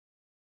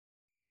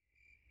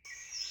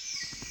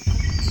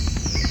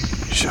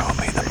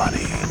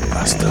money.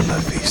 Hasta la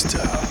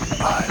vista.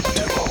 I'm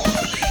too old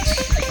for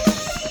this.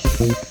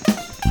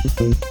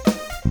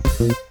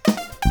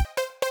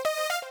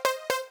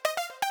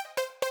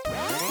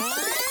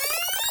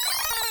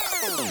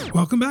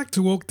 Welcome back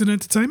to Walkden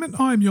Entertainment.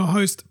 I'm your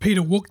host,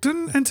 Peter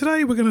Walkden, and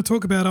today we're going to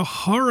talk about a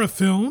horror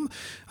film.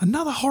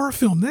 Another horror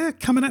film. They're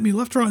coming at me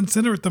left, right, and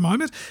centre at the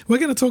moment. We're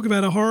going to talk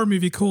about a horror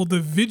movie called The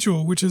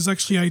Vigil, which is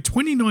actually a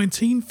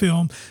 2019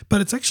 film,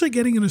 but it's actually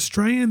getting an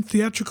Australian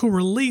theatrical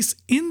release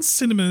in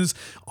cinemas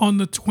on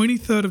the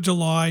 23rd of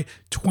July,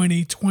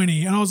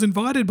 2020. And I was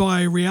invited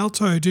by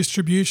Rialto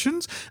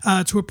Distributions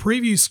to a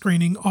preview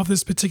screening of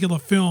this particular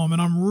film,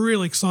 and I'm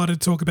really excited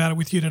to talk about it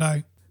with you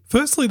today.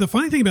 Firstly, the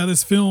funny thing about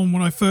this film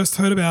when I first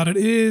heard about it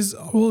is,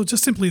 well,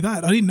 just simply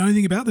that. I didn't know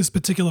anything about this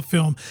particular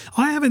film.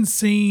 I haven't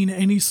seen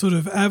any sort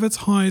of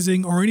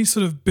advertising or any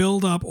sort of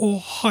build-up or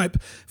hype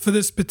for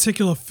this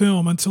particular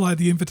film until I had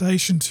the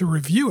invitation to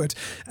review it.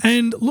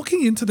 And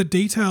looking into the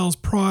details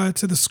prior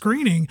to the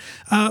screening,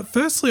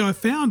 firstly, I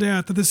found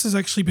out that this has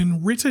actually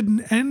been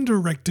written and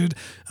directed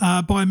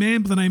by a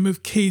man by the name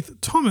of Keith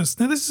Thomas.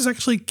 Now, this is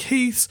actually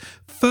Keith's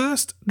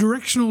first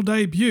directional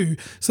debut,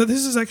 so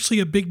this is actually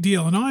a big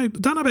deal. And I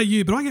don't know about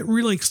you, but I get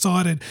really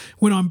excited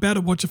when I'm about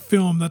to watch a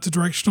film that's a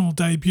directional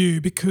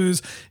debut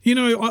because, you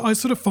know, I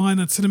sort of find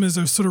that cinemas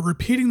are sort of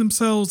repeating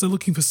themselves. They're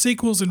looking for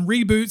sequels and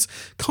reboots,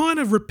 kind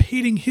of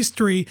repeating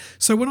history.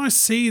 So when I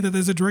see that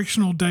there's a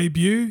directional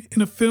debut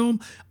in a film,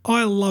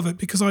 I love it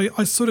because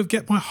I sort of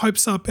get my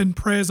hopes up and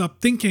prayers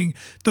up thinking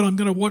that I'm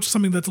going to watch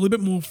something that's a little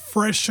bit more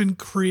fresh and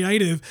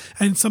creative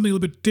and something a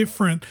little bit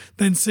different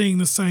than seeing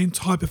the same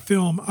type of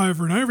film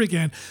over and over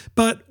again.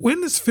 But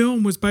when this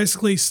film was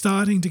basically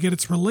starting to get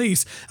its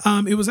release,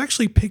 it was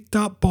actually picked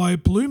up by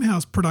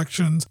Blumhouse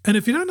Productions. And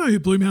if you don't know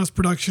who Blumhouse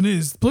Production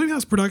is,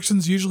 Blumhouse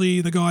Productions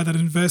usually the guy that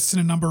invests in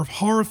a number of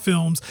horror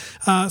films.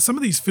 Some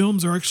of these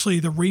films are actually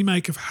the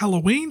remake of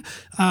Halloween.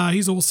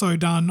 He's also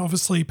done,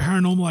 obviously,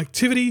 Paranormal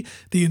Activity,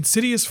 the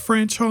Insidious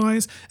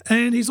franchise,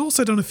 and he's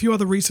also done a few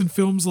other recent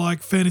films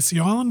like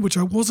Fantasy Island, which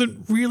I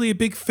wasn't really a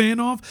big fan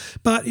of,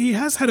 but he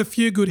has had a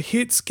few good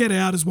hits. Get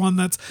Out is one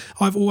that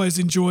I've always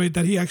enjoyed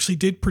that he actually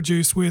did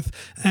produce with,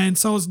 and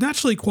so I was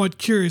naturally quite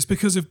curious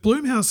because if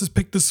Blumhouse has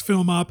picked this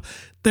film up,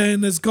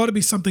 then there's got to be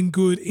something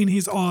good in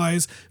his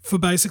eyes for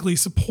basically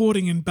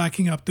supporting and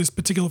backing up this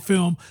particular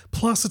film,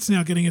 plus it's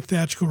now getting a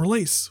theatrical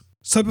release.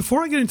 So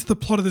before I get into the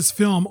plot of this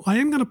film, I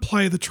am going to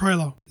play the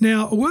trailer.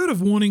 Now, a word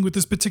of warning with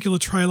this particular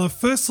trailer.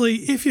 Firstly,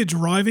 if you're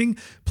driving,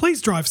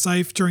 please drive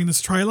safe during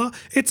this trailer.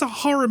 It's a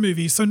horror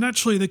movie, so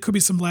naturally there could be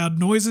some loud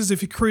noises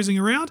if you're cruising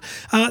around.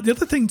 The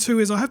other thing too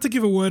is I have to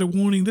give a word of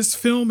warning. This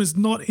film is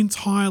not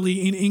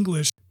entirely in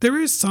English. There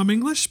is some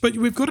English, but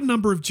we've got a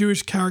number of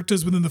Jewish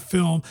characters within the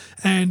film,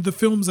 and the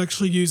film's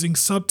actually using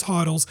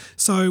subtitles.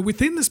 So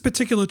within this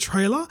particular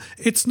trailer,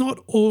 it's not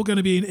all going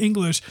to be in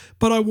English,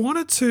 but I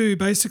wanted to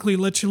basically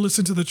let you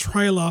listen to the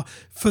trailer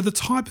for the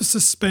type of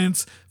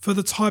suspense, for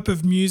the type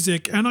of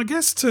music, and I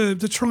guess to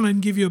try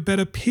and give you a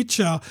better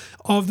picture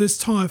of this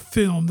type of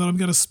film that I'm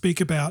going to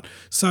speak about.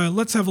 So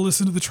let's have a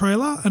listen to the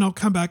trailer, and I'll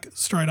come back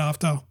straight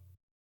after.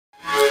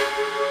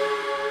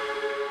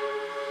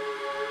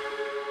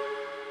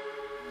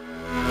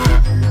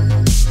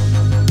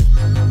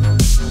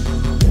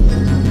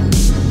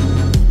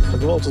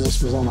 Gewollt is dat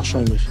we dan naar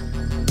Schoenburg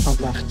aan het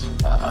nacht.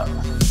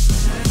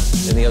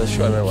 En die andere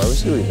Schoenburg, waar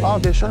was die?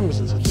 Ah, die Schoenburg,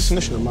 het is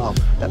niet normaal.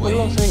 Ja, maar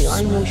wat denk je?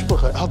 Een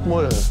gesproken, had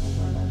morgen.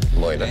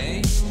 Mooi,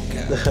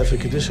 Dan geef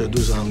ik het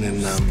dus aan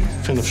in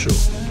Fin of Show.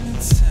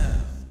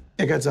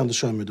 Ik ga het aan de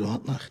Schoenburg doen,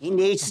 had nacht. He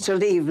needs to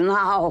leave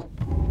now.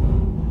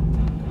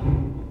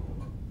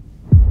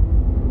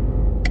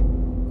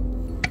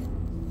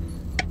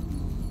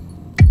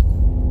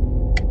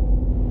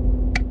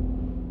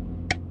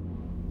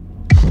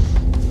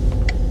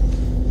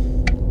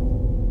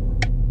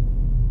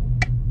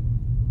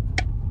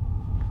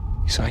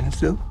 Sign het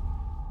doen?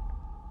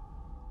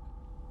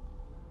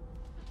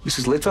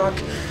 Mrs. Litvak?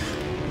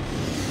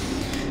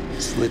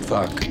 Mrs.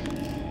 Litvak.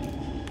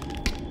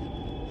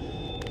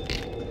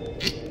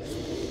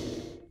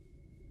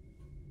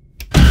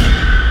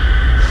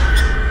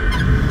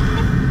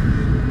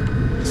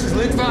 Mrs.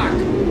 Litvak!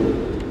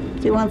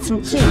 Do you want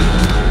some tea?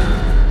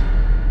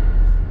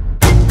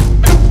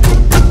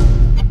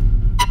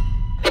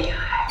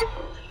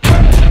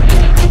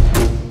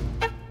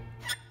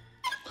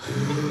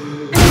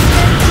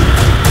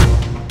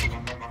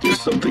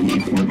 Something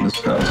evil in this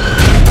house.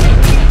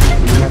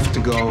 We have to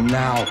go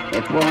now.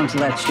 It won't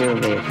let you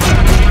leave.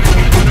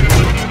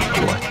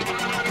 What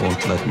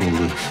won't let me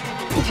leave?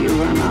 If you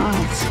run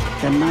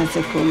out, the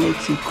magic will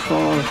make you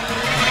crawl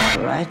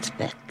right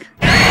back.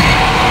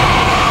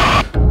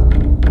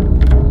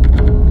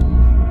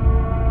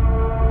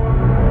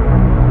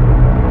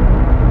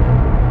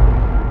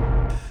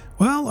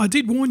 Well, I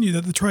did warn you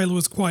that the trailer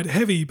was quite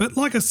heavy, but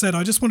like I said,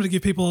 I just wanted to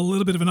give people a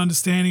little bit of an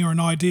understanding or an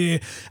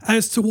idea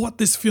as to what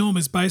this film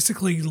is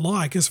basically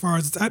like as far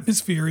as its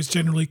atmosphere is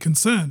generally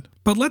concerned.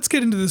 But let's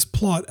get into this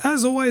plot.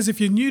 As always,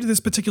 if you're new to this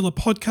particular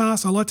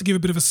podcast, I like to give a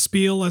bit of a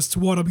spiel as to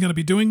what I'm going to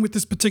be doing with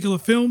this particular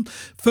film.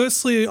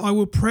 Firstly, I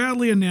will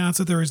proudly announce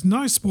that there is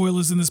no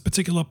spoilers in this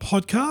particular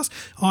podcast.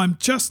 I'm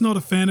just not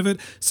a fan of it.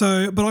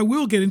 But I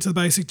will get into the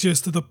basic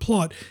gist of the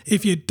plot.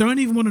 If you don't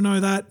even want to know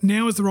that,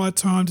 now is the right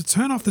time to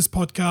turn off this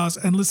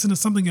podcast and listen to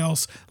something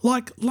else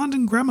like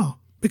London Grammar,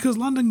 because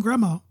London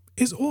Grammar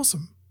is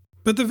awesome.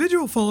 But the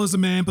visual follows a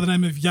man by the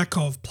name of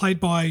Yakov, played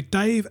by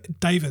Dave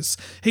Davis.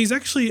 He's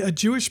actually a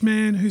Jewish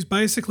man who's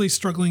basically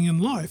struggling in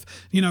life.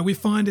 We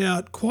find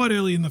out quite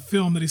early in the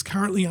film that he's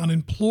currently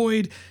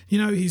unemployed.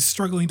 He's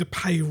struggling to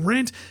pay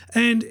rent.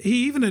 And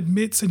he even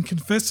admits and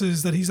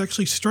confesses that he's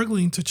actually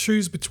struggling to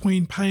choose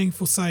between paying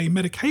for, say,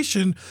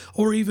 medication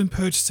or even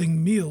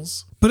purchasing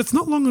meals. But it's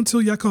not long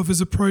until Yakov is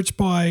approached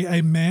by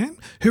a man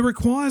who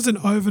requires an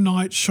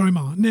overnight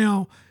shoma.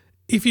 Now,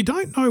 if you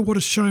don't know what a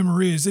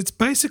shoma is, it's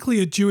basically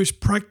a Jewish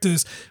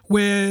practice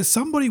where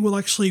somebody will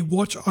actually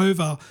watch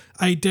over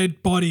a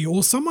dead body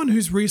or someone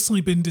who's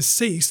recently been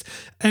deceased.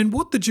 And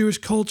what the Jewish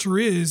culture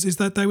is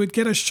that they would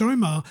get a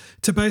shoma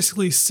to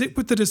basically sit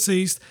with the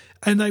deceased,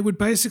 and they would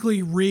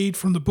basically read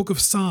from the book of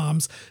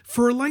Psalms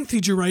for a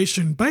lengthy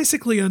duration,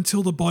 basically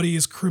until the body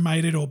is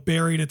cremated or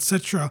buried,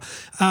 etc.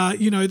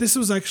 This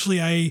was actually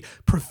a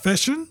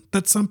profession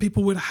that some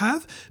people would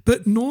have,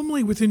 but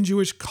normally within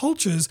Jewish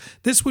cultures,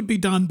 this would be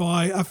done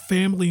by a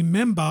family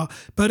member.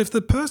 But if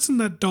the person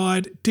that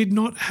died did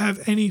not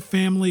have any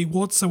family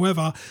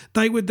whatsoever,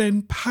 they would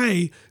then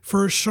pay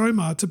for a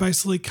shoma to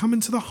basically come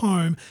into the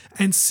home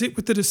and sit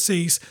with the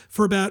deceased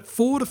for about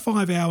 4 to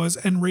 5 hours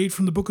and read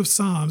from the book of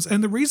Psalms.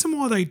 And the reason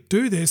why they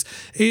do this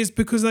is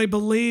because they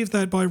believe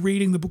that by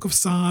reading the book of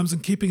Psalms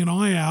and keeping an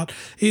eye out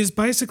is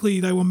basically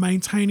they were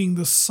maintaining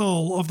the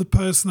soul of the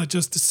person that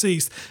just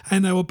deceased,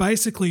 and they were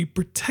basically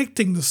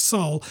protecting the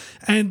soul.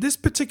 And this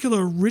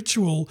particular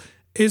ritual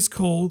is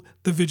called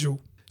the vigil.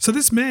 So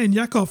this man,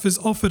 Yakov, is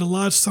offered a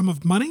large sum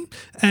of money,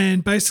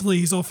 and basically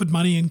he's offered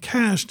money in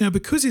cash. Now,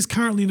 because he's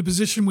currently in a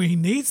position where he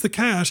needs the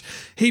cash,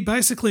 he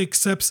basically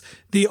accepts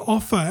the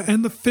offer.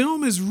 And the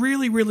film is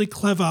really, really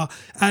clever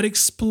at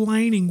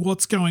explaining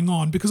what's going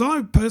on, because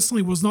I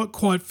personally was not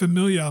quite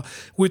familiar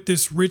with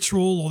this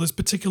ritual or this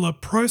particular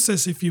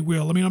process, if you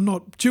will. I mean, I'm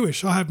not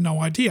Jewish. I have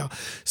no idea.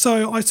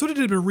 So I sort of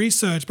did a bit of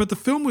research, but the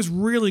film was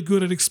really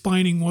good at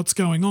explaining what's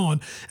going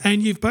on.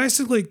 And you've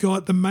basically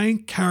got the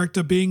main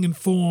character being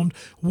informed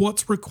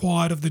what's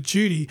required of the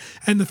duty.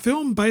 And the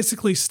film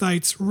basically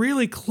states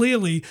really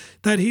clearly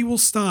that he will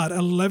start at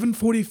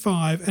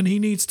 11:45 and he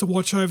needs to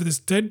watch over this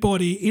dead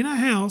body in a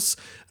house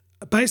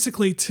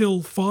basically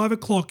till 5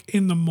 o'clock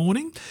in the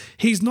morning.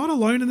 He's not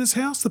alone in this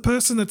house. The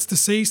person that's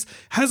deceased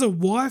has a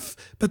wife,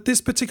 but this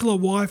particular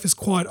wife is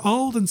quite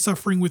old and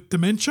suffering with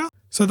dementia.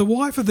 So the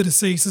wife of the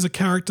deceased is a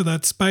character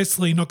that's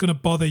basically not going to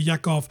bother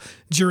Yakov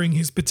during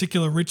his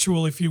particular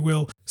ritual, if you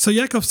will. So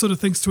Yakov sort of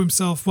thinks to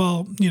himself,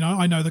 well,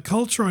 I know the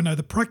culture, I know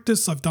the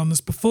practice, I've done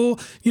this before,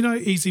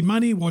 easy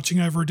money, watching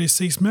over a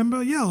deceased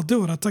member. Yeah, I'll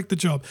do it. I'll take the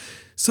job.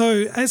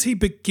 So as he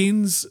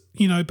begins,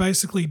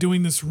 basically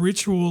doing this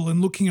ritual and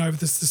looking over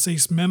this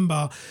deceased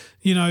member,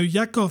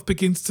 Yakov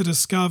begins to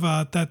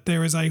discover that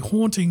there is a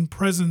haunting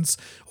presence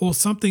or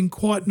something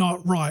quite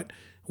not right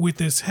with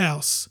this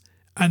house.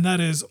 And that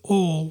is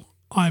all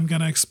I'm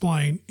going to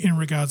explain in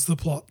regards to the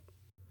plot.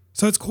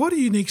 So it's quite a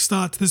unique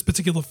start to this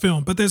particular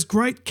film, but there's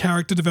great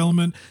character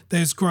development,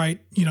 there's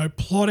great,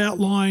 plot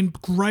outline,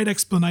 great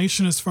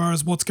explanation as far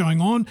as what's going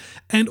on,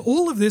 and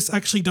all of this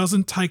actually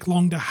doesn't take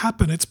long to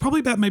happen. It's probably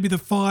about maybe the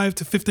 5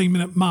 to 15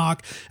 minute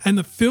mark, and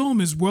the film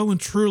is well and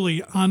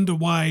truly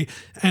underway,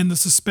 and the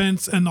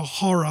suspense and the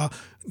horror,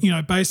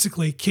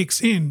 basically kicks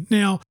in.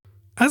 Now,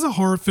 as a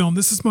horror film,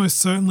 this is most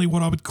certainly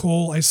what I would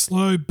call a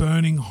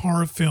slow-burning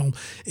horror film.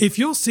 If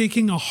you're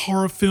seeking a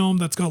horror film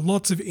that's got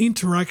lots of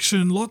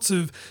interaction, lots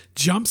of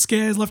jump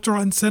scares left,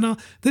 right, and center,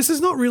 this is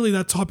not really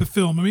that type of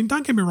film. I mean,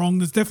 don't get me wrong,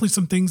 there's definitely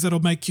some things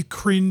that'll make you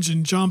cringe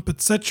and jump,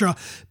 etc.,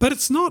 but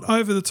it's not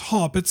over the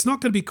top. It's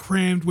not going to be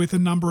crammed with a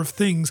number of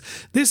things.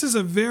 This is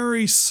a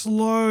very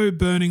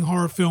slow-burning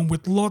horror film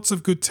with lots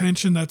of good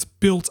tension that's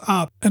built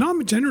up. And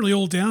I'm generally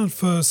all down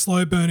for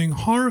slow-burning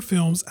horror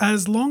films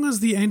as long as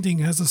the ending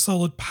has a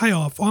solid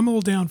payoff. I'm all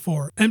down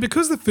for it. And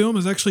because the film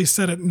is actually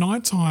set at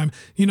nighttime,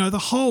 the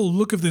whole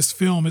look of this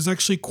film is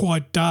actually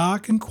quite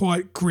dark and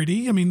quite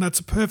gritty. I mean, that's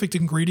a perfect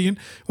ingredient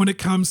when it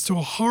comes to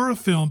a horror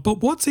film.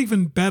 But what's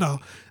even better,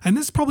 and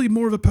this is probably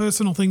more of a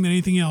personal thing than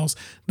anything else,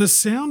 the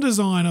sound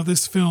design of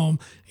this film,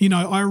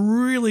 I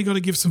really got to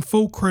give some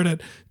full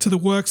credit to the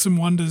works and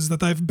wonders that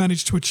they've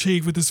managed to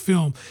achieve with this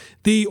film.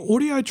 The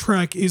audio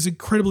track is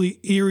incredibly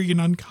eerie and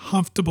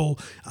uncomfortable.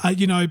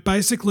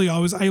 Basically I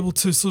was able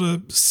to sort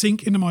of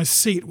sink into my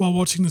seat while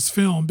watching this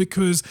film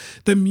because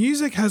the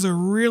music has a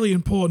really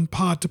important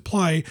part to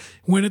play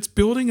when it's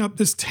building up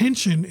this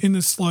tension in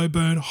this slow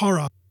burn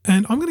horror.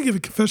 And I'm going to give a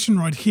confession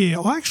right here.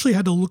 I actually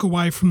had to look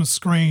away from the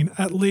screen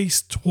at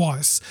least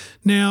twice.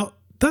 Now,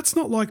 That's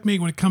not like me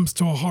when it comes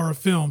to a horror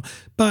film,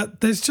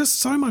 but there's just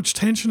so much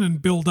tension and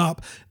build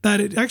up that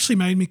it actually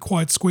made me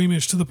quite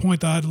squeamish to the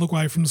point that I had to look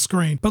away from the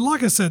screen. But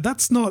like I said,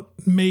 that's not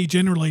me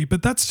generally,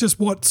 but that's just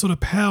what sort of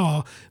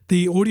power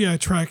the audio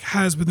track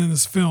has within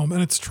this film,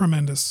 and it's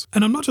tremendous.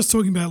 And I'm not just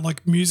talking about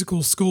like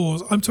musical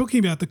scores, I'm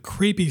talking about the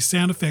creepy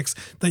sound effects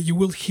that you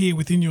will hear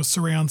within your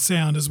surround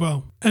sound as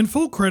well. And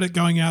full credit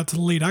going out to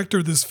the lead actor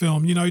of this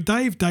film,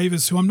 Dave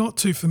Davis, who I'm not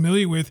too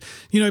familiar with,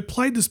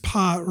 played this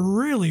part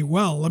really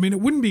well. I mean,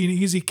 it wouldn't be an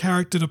easy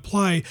character to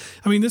play.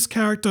 I mean, this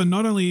character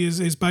not only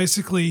is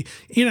basically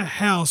in a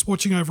house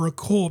watching over a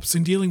corpse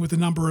and dealing with a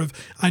number of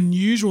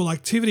unusual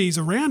activities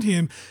around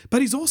him,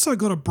 but he's also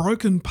got a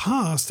broken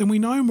past, and we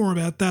know more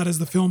about that as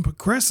the film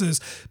progresses.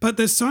 But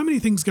there's so many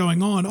things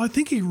going on. I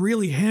think he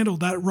really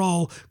handled that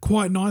role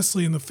quite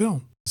nicely in the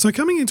film. So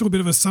coming into a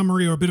bit of a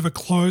summary or a bit of a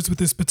close with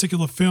this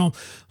particular film,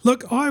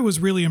 look, I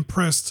was really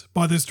impressed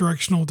by this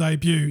directional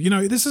debut.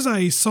 This is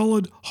a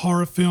solid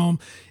horror film.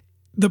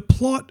 The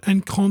plot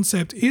and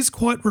concept is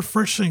quite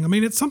refreshing. I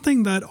mean, it's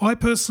something that I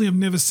personally have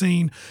never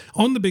seen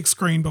on the big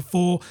screen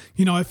before.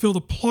 I feel the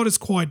plot is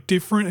quite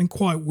different and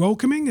quite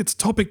welcoming. It's a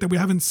topic that we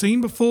haven't seen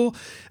before.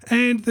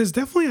 And there's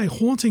definitely a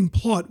haunting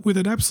plot with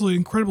an absolutely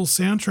incredible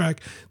soundtrack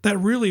that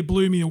really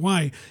blew me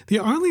away. The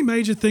only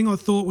major thing I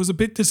thought was a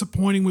bit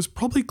disappointing was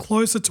probably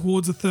closer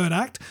towards the third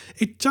act.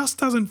 It just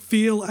doesn't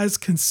feel as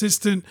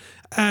consistent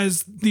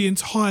as the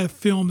entire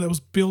film that was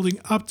building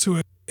up to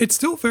it. It's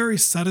still very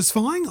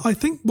satisfying. I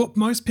think what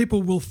most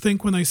people will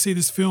think when they see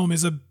this film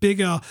is a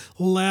bigger,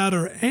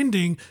 louder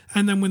ending,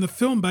 and then when the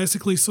film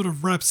basically sort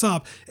of wraps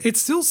up,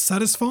 it's still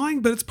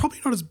satisfying, but it's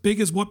probably not as big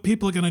as what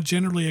people are going to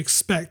generally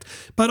expect.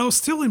 But I was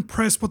still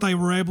impressed what they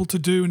were able to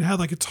do and how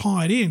they could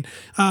tie it in.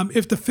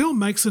 If the film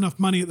makes enough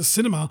money at the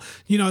cinema,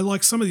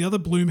 like some of the other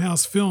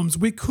Blumhouse films,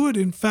 we could,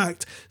 in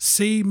fact,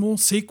 see more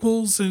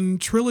sequels and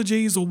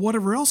trilogies or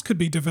whatever else could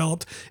be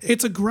developed.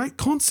 It's a great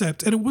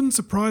concept, and it wouldn't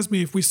surprise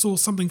me if we saw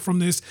something from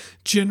this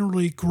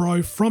generally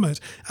grow from it.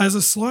 As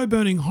a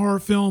slow-burning horror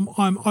film,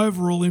 I'm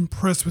overall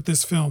impressed with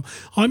this film.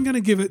 I'm going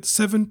to give it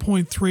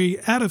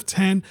 7.3 out of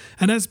 10,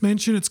 and as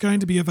mentioned, it's going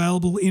to be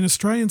available in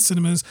Australian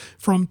cinemas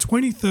from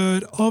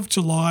 23rd of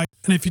July.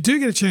 And if you do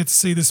get a chance to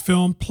see this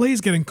film,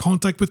 please get in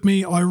contact with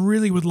me. I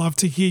really would love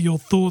to hear your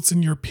thoughts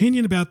and your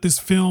opinion about this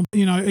film.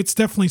 It's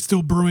definitely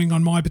still brewing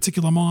on my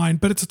particular mind,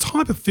 but it's a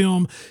type of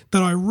film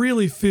that I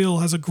really feel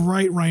has a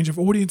great range of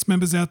audience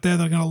members out there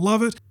that are going to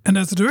love it. And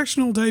as a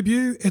directional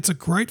debut, it's a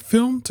great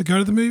film to go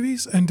to the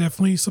movies and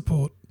definitely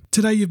support.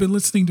 Today you've been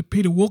listening to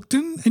Peter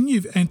Walkden, and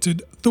you've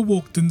entered the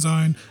Walkden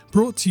Zone,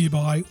 brought to you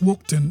by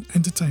Walkden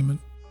Entertainment.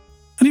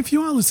 And if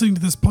you are listening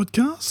to this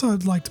podcast,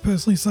 I'd like to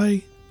personally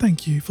say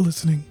thank you for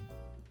listening.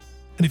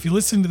 And if you're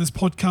listening to this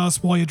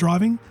podcast while you're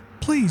driving,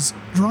 please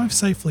drive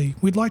safely.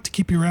 We'd like to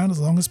keep you around as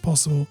long as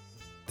possible.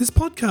 This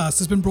podcast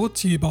has been brought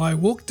to you by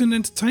Walkden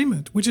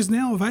Entertainment, which is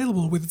now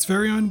available with its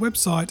very own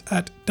website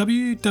at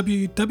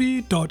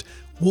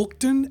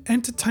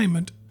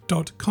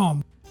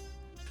www.walkdenentertainment.com.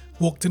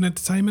 Walkden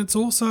Entertainment's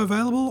also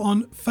available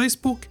on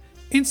Facebook,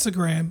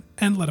 Instagram,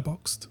 and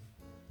Letterboxd.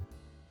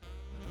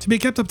 To be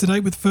kept up to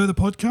date with further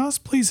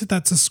podcasts, please hit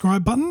that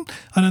subscribe button.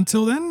 And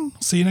until then,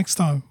 see you next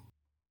time.